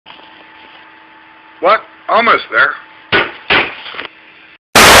What? Almost there.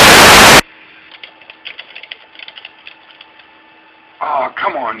 Oh,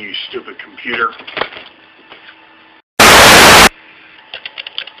 come on, you stupid computer.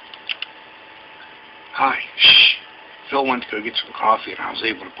 Hi. Shh. Phil went to go get some coffee, and I was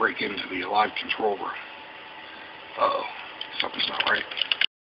able to break into the live control room. Uh-oh. Something's not right.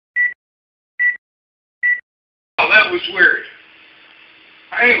 Oh, that was weird.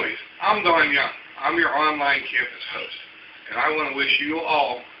 Anyways, I'm Don Young. I'm your online campus host, and I want to wish you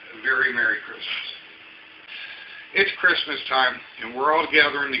all a very Merry Christmas. It's Christmas time, and we're all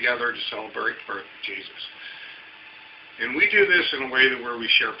gathering together to celebrate the birth of Jesus. And we do this in a way that where we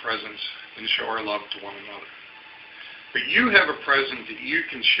share presents and show our love to one another. But you have a present that you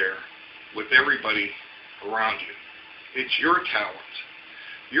can share with everybody around you. It's your talents.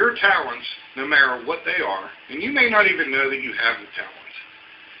 Your talents, no matter what they are, and you may not even know that you have the talents,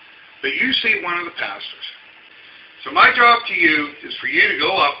 but you see one of the pastors. So my job to you is for you to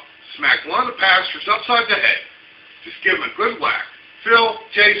go up, smack one of the pastors upside the head. Just give him a good whack. Phil,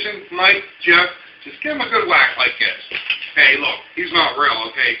 Jason, Mike, Jeff, just give him a good whack like this. Hey, look, he's not real,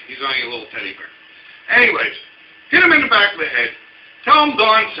 okay? He's only a little teddy bear. Anyways, hit him in the back of the head. Tell him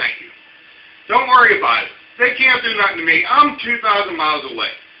Don sent you. Don't worry about it. They can't do nothing to me. I'm 2,000 miles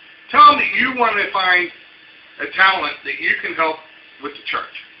away. Tell them that you want to find a talent that you can help with the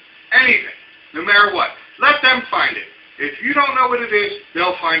church. Anything, no matter what. Let them find it. If you don't know what it is,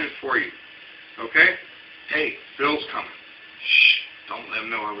 they'll find it for you. Okay? Hey, Phil's coming. Shh, don't let him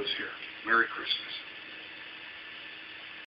know I was here. Merry Christmas.